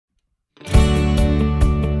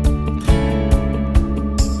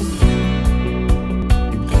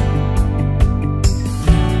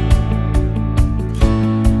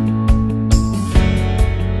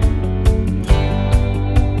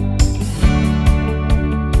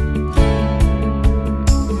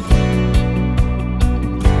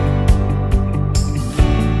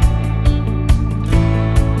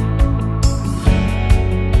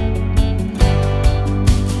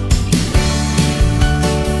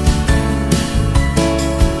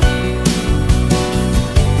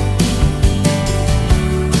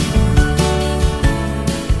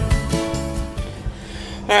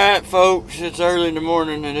folks, it's early in the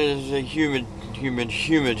morning and it is a humid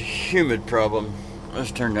problem.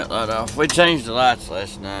 Let's turn that light off. We changed the lights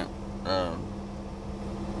last night. I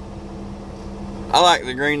like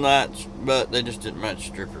the green lights, but they just didn't match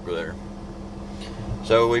stripper glitter.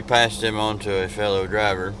 So we passed them on to a fellow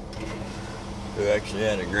driver who actually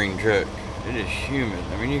had a green truck. It is humid.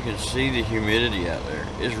 I mean, you can see the humidity out there.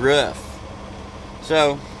 It's rough.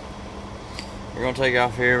 So we're gonna take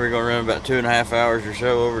off here. We're gonna run about 2.5 hours or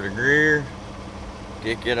so over to Greer,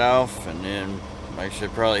 kick it off, and then I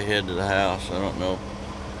should probably head to the house. I don't know.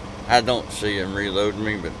 I don't see him reloading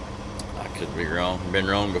me, but I could be wrong. Been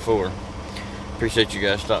wrong before. Appreciate you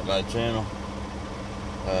guys stopping by the channel.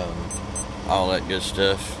 All that good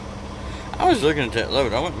stuff. I was looking at that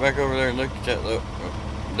load. I went back over there and looked at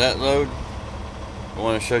that load. The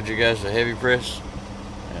one I showed you guys, the heavy press.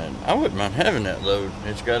 And I wouldn't mind having that load.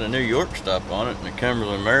 It's got a New York stop on it and a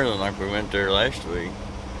Cumberland, Maryland, like we went there last week.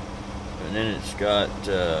 And then it's got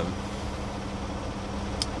a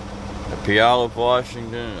Puyallup,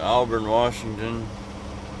 Washington, Auburn, Washington.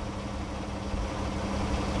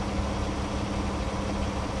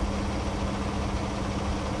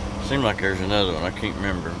 Seemed like there's another one. I can't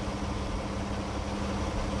remember.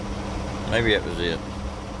 Maybe that was it.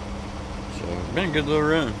 So it's been a good little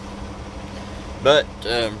run. But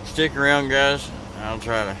stick around, guys. I'll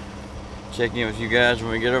try to check in with you guys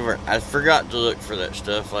when we get over. I forgot to look for that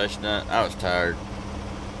stuff last night. I was tired.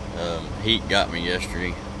 Heat got me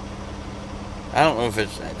yesterday. I don't know if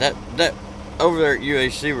it's that over there at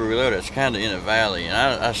UAC where we load. It's kind of in a valley, and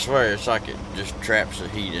I swear it's like it just traps the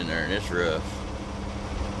heat in there, and it's rough.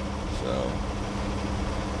 So,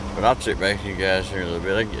 but I'll check back to you guys here in a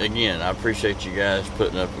little bit. Again, I appreciate you guys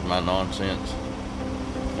putting up with my nonsense,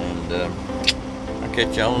 and I'll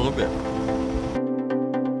catch y'all in a little bit.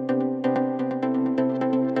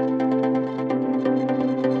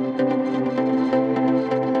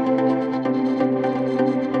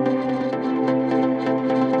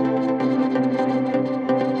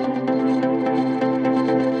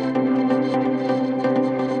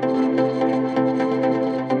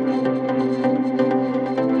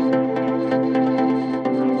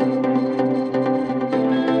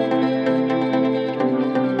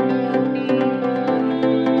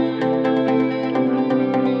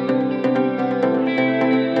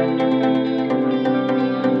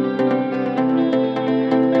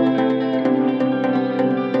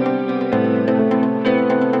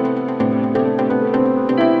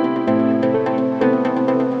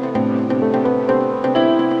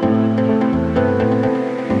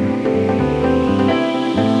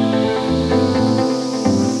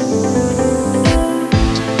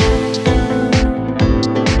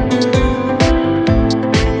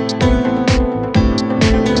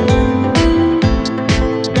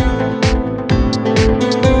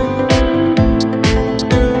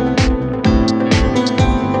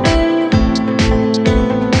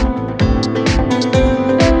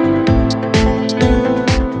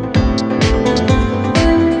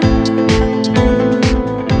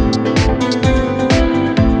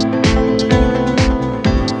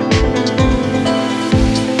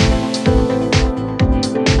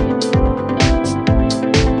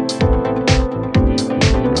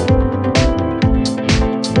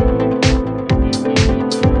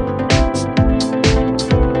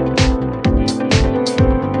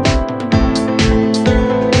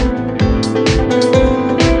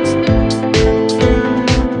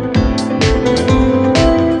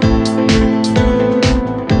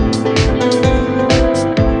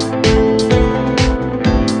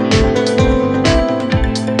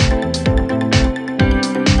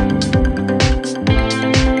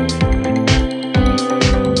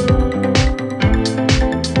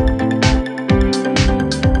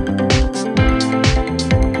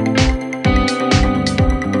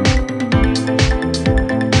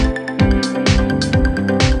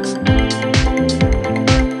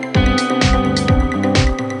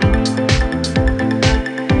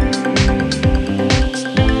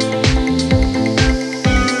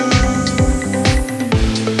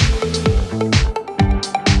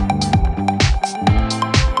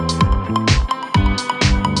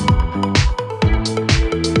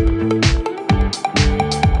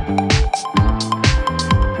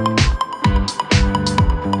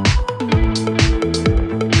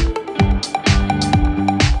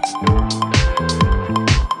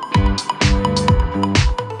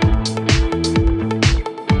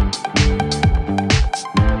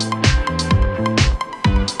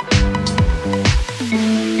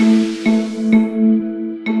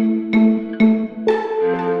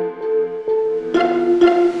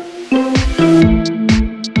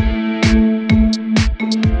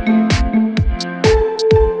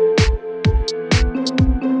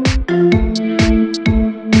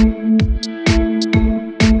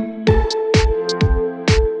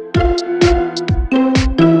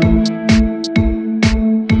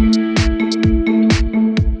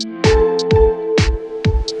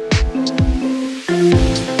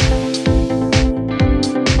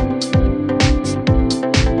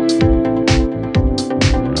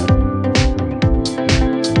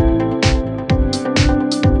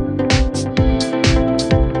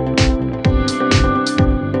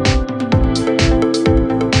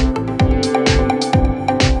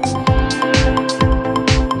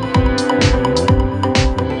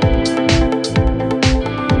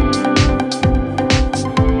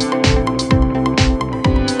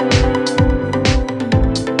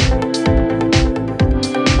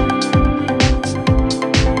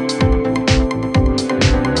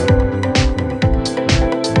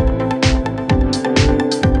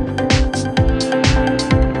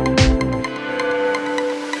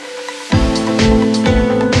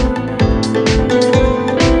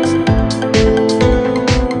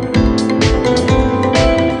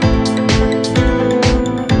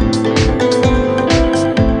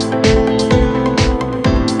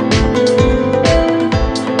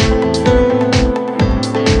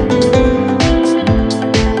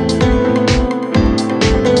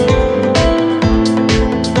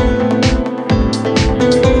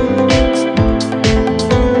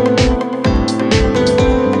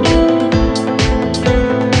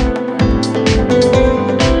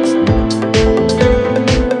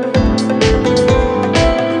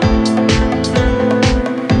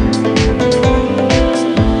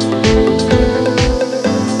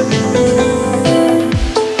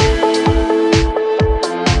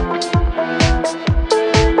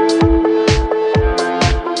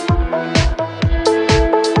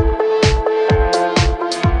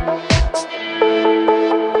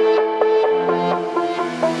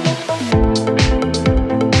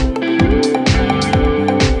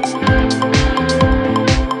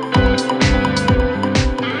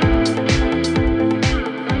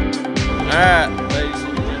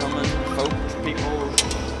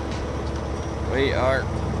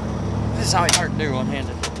 This is how it's hard to do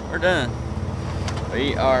one-handed. We're done.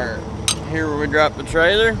 We are here where we drop the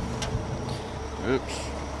trailer. Oops.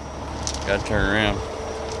 Gotta turn around.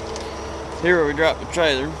 Here where we drop the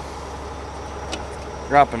trailer.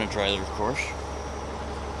 Dropping the trailer, of course.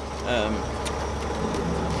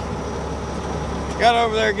 Got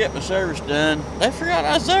over there to get my service done. They forgot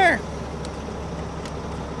I was there.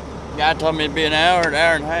 Guy told me it'd be an hour and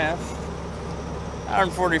a half. Hour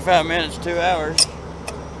and 45 minutes, 2 hours.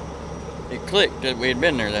 It clicked that we had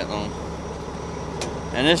been there that long.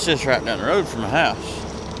 And it's just right down the road from the house.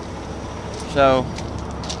 So,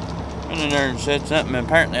 went in there and said something. And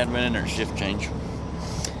apparently I'd been in there shift change.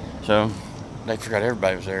 So, they forgot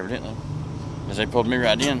everybody was there, evidently. Because they pulled me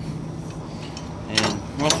right in. And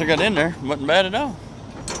once I got in there, it wasn't bad at all.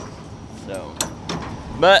 So,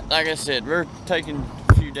 but like I said, we're taking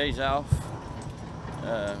a few days off.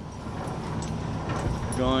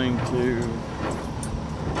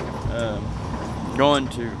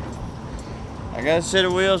 I got a set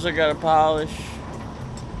of wheels I gotta polish.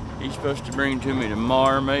 He's supposed to bring to me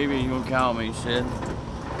tomorrow, maybe. He's gonna call me, he said.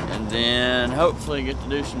 And then hopefully get to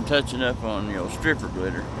do some touching up on the old stripper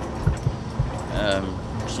glitter.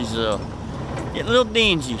 She's getting a little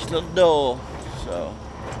dingy, a little dull. So,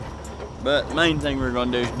 but the main thing we're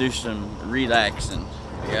gonna do is do some relaxing.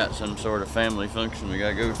 We got some sort of family function we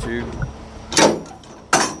gotta go to.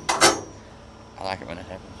 I like it when it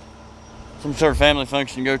happens. Some sort of family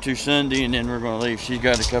function to go to Sunday, and then we're gonna leave. She's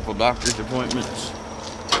got a couple doctor's appointments.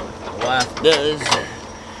 My wife does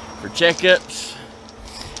for checkups.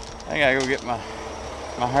 I gotta go get my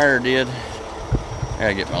hair did. I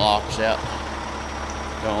gotta get my locks out.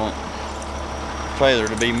 Don't want the trailer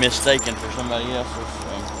to be mistaken for somebody else's.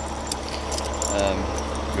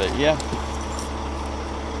 But yeah,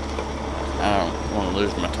 I don't want to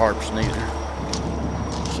lose my tarps neither.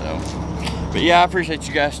 So, but yeah, I appreciate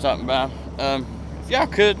you guys stopping by. If y'all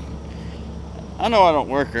could, I know I don't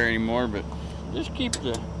work there anymore, but just keep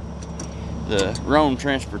the Rome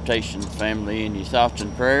Transportation family in your thoughts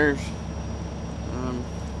and prayers.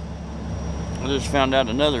 I just found out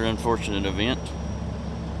another unfortunate event,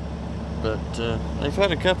 but they've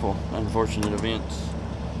had a couple unfortunate events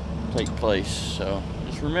take place, so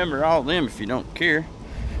just remember all of them if you don't care.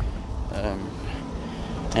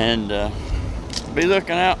 Be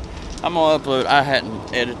looking out. I'm gonna upload. I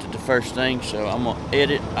hadn't edited the first thing, so I'm gonna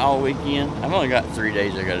edit all weekend. I've only got 3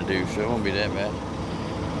 days I gotta do, so it won't be that bad.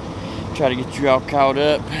 Try to get you all caught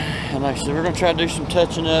up, and like I said, we're gonna try to do some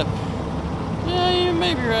touching up. Yeah,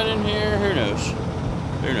 maybe right in here. Who knows?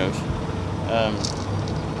 Who knows?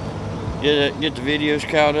 Get the videos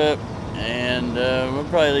caught up, and we'll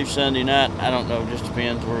probably leave Sunday night. I don't know. Just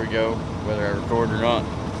depends where we go, whether I record or not.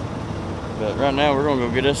 But right now, we're gonna go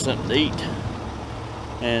get us something to eat.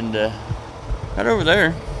 And right over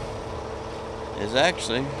there is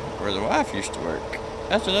actually where the wife used to work.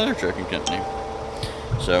 That's another trucking company.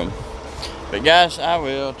 So, but guys, I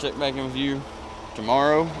will check back in with you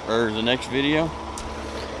tomorrow or the next video.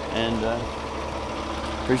 And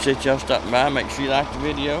appreciate y'all stopping by. Make sure you like the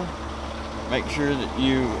video. Make sure that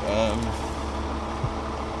you,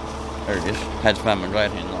 there it is. Had to find my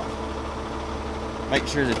right hand lock. Make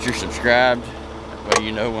sure that you're subscribed. That way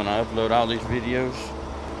you know when I upload all these videos.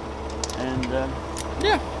 And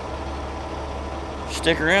yeah,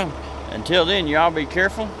 stick around. Until then, y'all be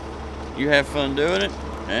careful. You have fun doing it,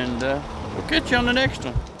 and we'll catch you on the next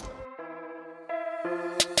one.